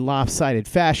losing in lopsided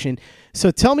fashion.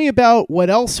 So tell me about what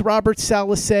else Robert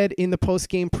Saleh said in the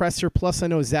post-game presser. Plus, I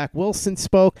know Zach Wilson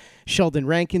spoke, Sheldon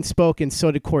Rankin spoke, and so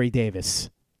did Corey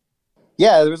Davis.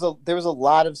 Yeah, there was a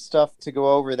lot of stuff to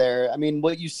go over there. I mean,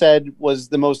 what you said was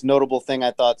the most notable thing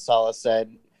I thought Saleh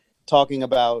said, talking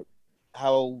about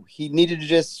how he needed to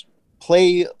just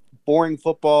play boring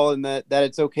football and that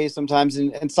it's okay sometimes.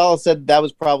 And Saleh said that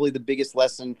was probably the biggest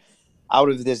lesson out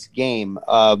of this game.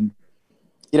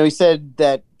 He said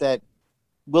that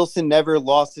Wilson never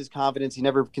lost his confidence. He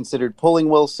never considered pulling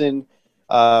Wilson,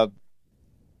 that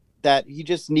he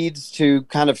just needs to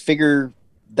kind of figure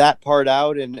that part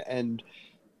out, and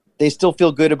they still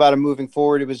feel good about him moving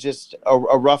forward. It was just a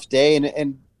rough day.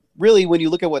 And really, when you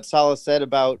look at what Saleh said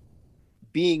about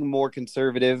being more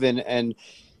conservative and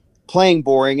playing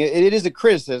boring, it is a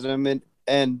criticism,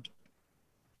 and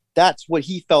that's what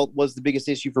he felt was the biggest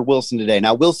issue for Wilson today.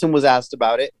 Now, Wilson was asked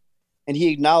about it, and he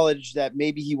acknowledged that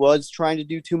maybe he was trying to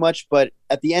do too much, but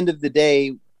at the end of the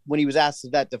day, when he was asked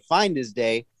if that defined his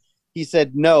day, he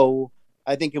said, no,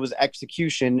 I think it was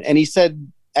execution. And he said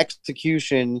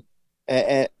execution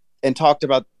and talked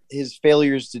about his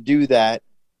failures to do that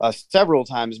several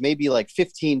times, maybe like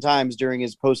 15 times during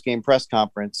his post-game press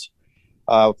conference,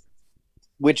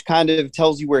 which kind of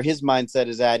tells you where his mindset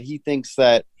is at. He thinks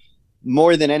that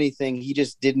more than anything, he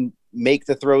just didn't make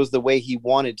the throws the way he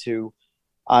wanted to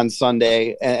on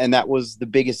Sunday, and that was the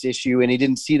biggest issue. And he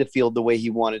didn't see the field the way he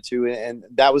wanted to, and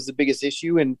that was the biggest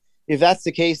issue. And if that's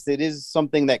the case, it is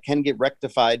something that can get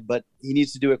rectified, but he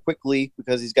needs to do it quickly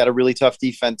because he's got a really tough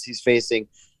defense he's facing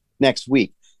next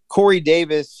week. Corey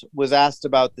Davis was asked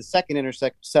about the second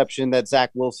interception that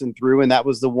Zach Wilson threw, and that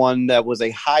was the one that was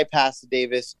a high pass to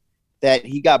Davis that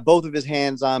he got both of his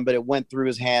hands on, but it went through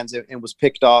his hands and was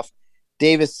picked off.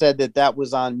 Davis said that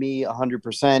was on me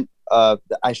 100%.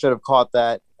 I should have caught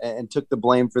that and took the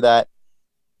blame for that.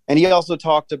 And he also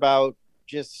talked about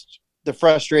just the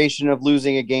frustration of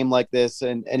losing a game like this.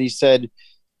 And he said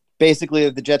basically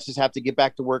that the Jets just have to get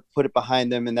back to work, put it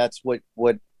behind them. And that's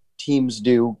what teams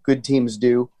do, good teams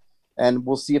do. And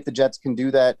we'll see if the Jets can do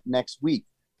that next week.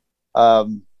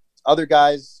 Other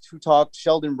guys who talked,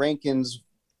 Sheldon Rankins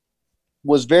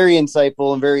was very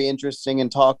insightful and very interesting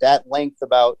and talked at length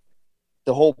about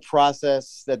the whole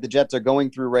process that the Jets are going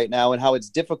through right now and how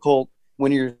it's difficult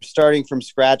when you're starting from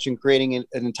scratch and creating an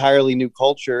entirely new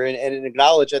culture and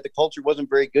acknowledge that the culture wasn't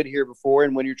very good here before.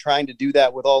 And when you're trying to do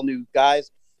that with all new guys,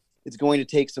 it's going to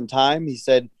take some time. He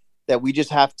said that we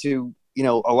just have to,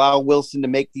 allow Wilson to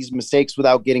make these mistakes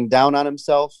without getting down on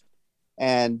himself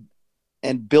and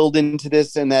build into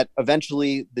this, and that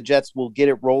eventually the Jets will get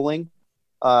it rolling.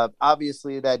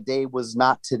 Obviously that day was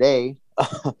not today,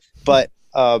 but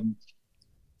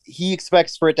he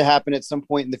expects for it to happen at some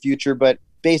point in the future, but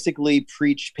basically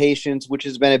preach patience, which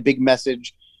has been a big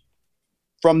message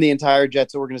from the entire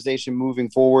Jets organization moving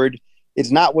forward. It's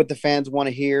not what the fans want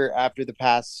to hear after the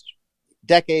past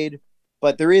decade,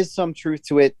 but there is some truth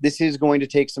to it. This is going to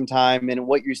take some time, and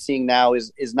what you're seeing now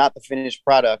is not the finished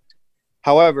product.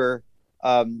 However,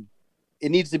 it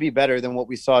needs to be better than what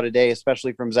we saw today,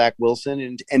 especially from Zach Wilson.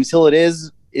 And until it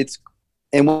is,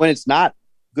 and when it's not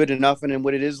good enough, and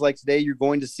when it is like today, you're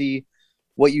going to see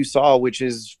what you saw, which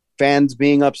is fans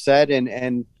being upset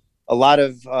and a lot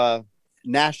of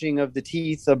gnashing of the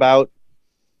teeth about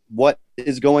what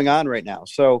is going on right now.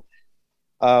 So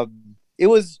it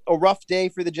was a rough day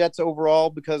for the Jets overall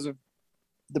because of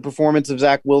the performance of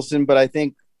Zach Wilson, but I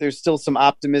think there's still some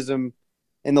optimism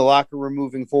in the locker room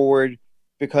moving forward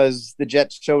because the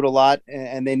Jets showed a lot,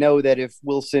 and they know that if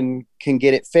Wilson can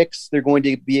get it fixed, they're going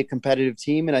to be a competitive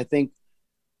team. And I think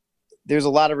there's a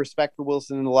lot of respect for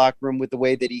Wilson in the locker room with the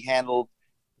way that he handled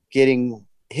getting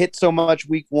hit so much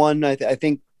week one. I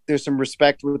think there's some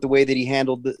respect with the way that he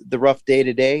handled the rough day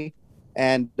to day.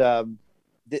 And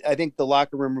I think the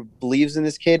locker room believes in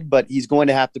this kid, but he's going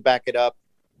to have to back it up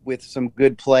with some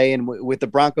good play. And with the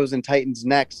Broncos and Titans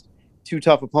next, two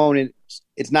tough opponents,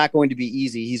 it's not going to be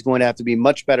easy. He's going to have to be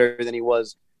much better than he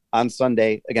was on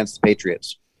Sunday against the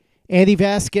Patriots. Andy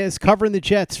Vasquez covering the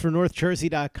Jets for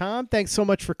NorthJersey.com. Thanks so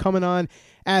much for coming on,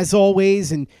 as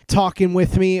always, and talking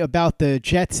with me about the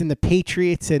Jets and the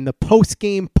Patriots and the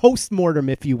post-mortem,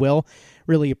 if you will.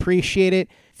 Really appreciate it.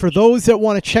 For those that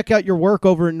want to check out your work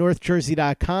over at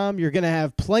NorthJersey.com, you're going to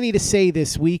have plenty to say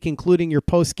this week, including your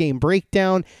post-game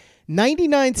breakdown.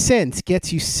 99 cents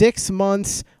gets you 6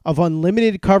 months of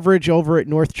unlimited coverage over at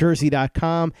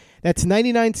NorthJersey.com. That's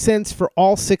 99 cents for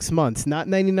all 6 months, not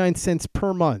 99 cents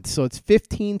per month. So it's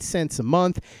 15 cents a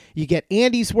month. You get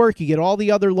Andy's work. You get all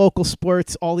the other local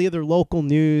sports, all the other local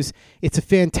news. It's a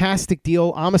fantastic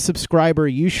deal. I'm a subscriber.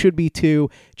 You should be too.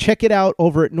 Check it out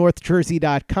over at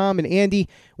NorthJersey.com. And Andy,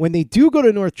 when they do go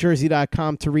to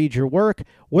NorthJersey.com to read your work,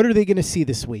 what are they going to see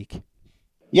this week?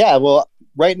 Yeah, well,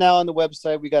 right now on the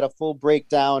website, we got a full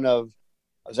breakdown of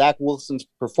Zach Wilson's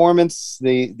performance,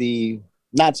 the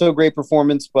not so great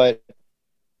performance, but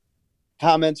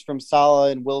comments from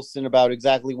Saleh and Wilson about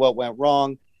exactly what went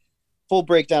wrong. Full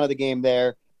breakdown of the game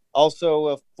there. Also,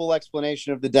 a full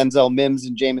explanation of the Denzel Mims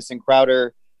and Jamison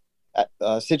Crowder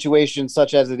situation,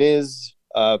 such as it is.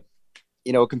 A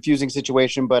confusing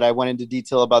situation, but I went into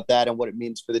detail about that and what it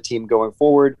means for the team going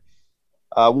forward.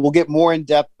 We'll get more in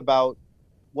depth about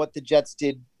what the Jets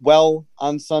did well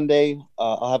on Sunday.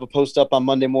 I'll have a post up on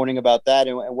Monday morning about that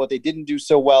and what they didn't do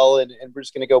so well. And we're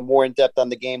just going to go more in depth on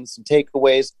the game, some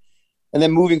takeaways. And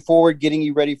then moving forward, getting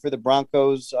you ready for the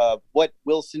Broncos, what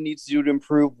Wilson needs to do to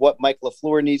improve, what Mike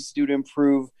LaFleur needs to do to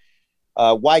improve,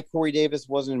 why Corey Davis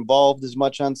wasn't involved as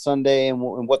much on Sunday and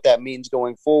what that means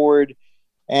going forward.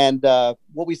 And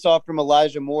what we saw from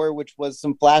Elijah Moore, which was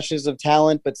some flashes of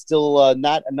talent, but still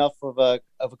not enough of a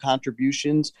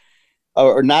contributions.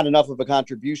 Or not enough of a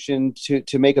contribution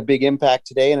to make a big impact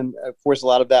today. And of course, a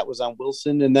lot of that was on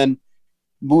Wilson. And then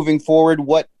moving forward,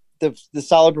 what the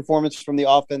solid performance from the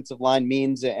offensive line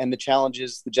means and the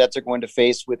challenges the Jets are going to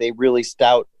face with a really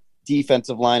stout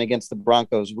defensive line against the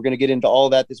Broncos. We're going to get into all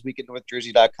of that this week at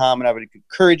NorthJersey.com, and I would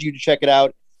encourage you to check it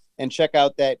out and check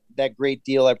out that great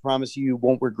deal. I promise you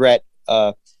won't regret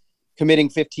committing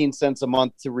 15 cents a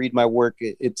month to read my work.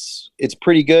 It's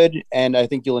pretty good, and I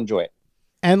think you'll enjoy it.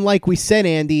 And like we said,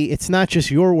 Andy, it's not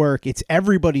just your work, it's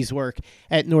everybody's work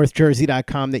at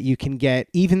northjersey.com that you can get,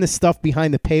 even the stuff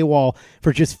behind the paywall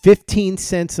for just 15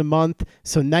 cents a month.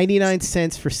 So 99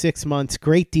 cents for 6 months.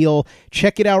 Great deal.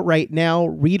 Check it out right now.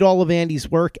 Read all of Andy's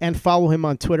work and follow him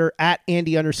on Twitter at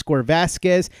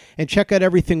Andy_Vasquez. And check out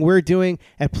everything we're doing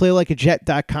at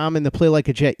playlikeajet.com and the Play Like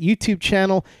a Jet YouTube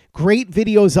channel. Great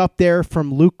videos up there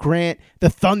from Luke Grant, the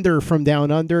Thunder from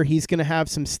Down Under. He's going to have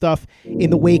some stuff in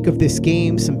the wake of this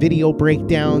game, some video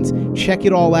breakdowns. Check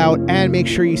it all out, and make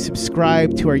sure you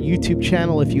subscribe to our YouTube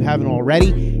channel if you haven't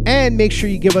already. And make sure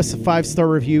you give us a 5-star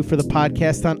review for the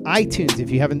podcast on iTunes if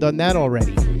you haven't done that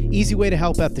already. Easy way to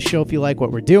help out the show if you like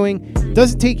what we're doing.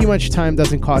 Doesn't take you much time,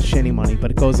 doesn't cost you any money, but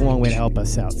it goes a long way to help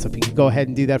us out. So if you could go ahead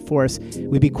and do that for us,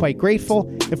 we'd be quite grateful.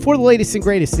 And for the latest and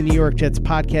greatest in New York Jets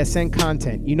podcasts and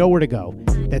content, you know where to go.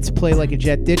 That's Play Like a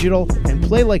Jet Digital and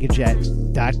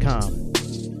PlayLikeAJet.com.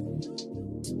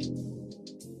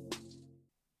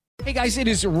 Hey guys, it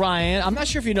is Ryan. I'm not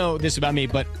sure if you know this about me,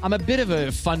 but I'm a bit of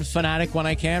a fun fanatic when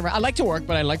I can. I like to work,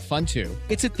 but I like fun too.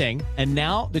 It's a thing. And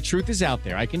now the truth is out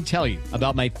there. I can tell you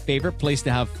about my favorite place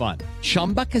to have fun.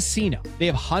 Chumba Casino. They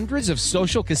have hundreds of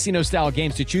social casino style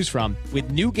games to choose from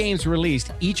with new games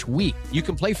released each week. You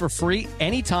can play for free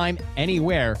anytime,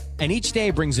 anywhere. And each day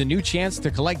brings a new chance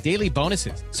to collect daily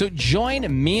bonuses. So join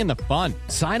me in the fun.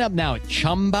 Sign up now at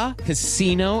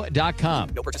ChumbaCasino.com.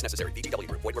 No purchase necessary. VGW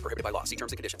Group. Void where prohibited by law. See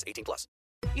terms and conditions. 18+.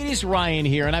 It is Ryan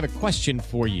here, and I have a question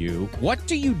for you. What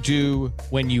do you do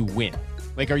when you win?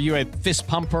 Like, are you a fist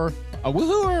pumper, a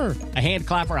woohooer, a hand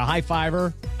clapper, a high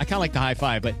fiver? I kind of like the high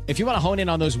five, but if you want to hone in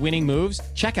on those winning moves,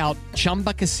 check out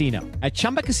Chumba Casino. At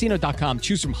ChumbaCasino.com,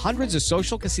 choose from hundreds of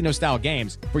social casino style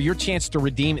games for your chance to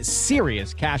redeem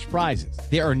serious cash prizes.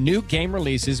 There are new game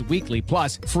releases weekly,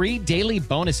 plus free daily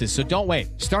bonuses. So don't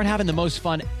wait. Start having the most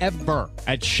fun ever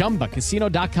at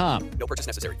ChumbaCasino.com. No purchase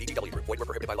necessary. VGW Group. Void where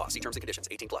prohibited by law. See terms and conditions.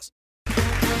 18+.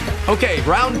 Okay,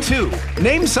 round 2.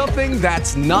 Name something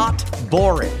that's not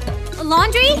boring. A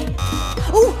laundry?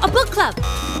 Ooh, a book club.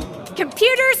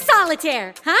 Computer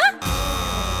solitaire, huh?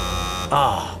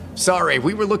 Ah, sorry,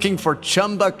 we were looking for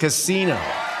Chumba Casino.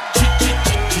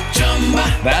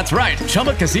 That's right,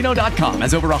 ChumbaCasino.com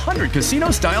has over 100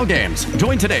 casino-style games.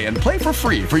 Join today and play for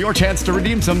free for your chance to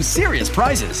redeem some serious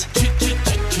prizes.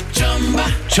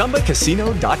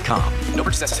 ChumbaCasino.com. No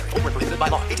purchase necessary. Void where prohibited by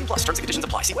law. 18+. Terms and conditions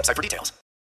apply. See website for details.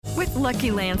 With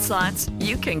Lucky Land Slots,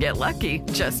 you can get lucky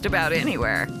just about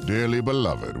anywhere. Dearly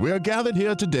beloved, we are gathered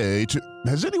here today to...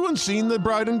 Has anyone seen the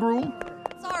bride and groom?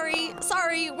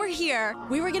 Sorry, we're here.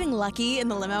 We were getting lucky in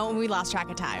the limo and we lost track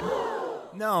of time.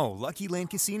 No, Lucky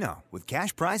Land Casino, with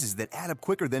cash prizes that add up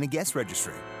quicker than a guest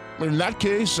registry. In that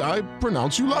case, I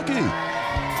pronounce you lucky.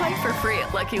 Play for free at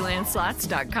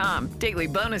LuckyLandSlots.com. Daily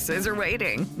bonuses are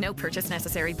waiting. No purchase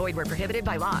necessary. Void where prohibited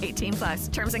by law.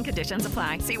 18+. Terms and conditions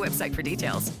apply. See website for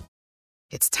details.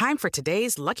 It's time for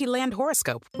today's Lucky Land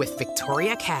horoscope with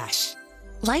Victoria Cash.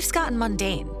 Life's gotten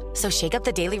mundane, so shake up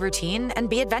the daily routine and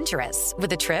be adventurous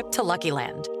with a trip to Lucky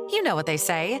Land. You know what they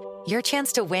say. Your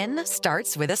chance to win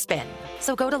starts with a spin.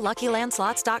 So go to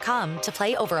LuckyLandSlots.com to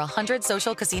play over 100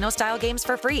 social casino-style games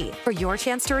for free for your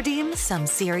chance to redeem some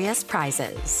serious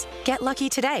prizes. Get lucky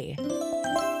today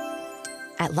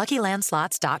at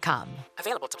LuckyLandSlots.com.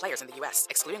 Available to players in the U.S.,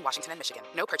 excluding Washington and Michigan.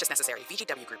 No purchase necessary.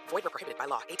 VGW Group. Void where prohibited by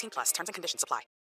law. 18+. Terms and conditions apply.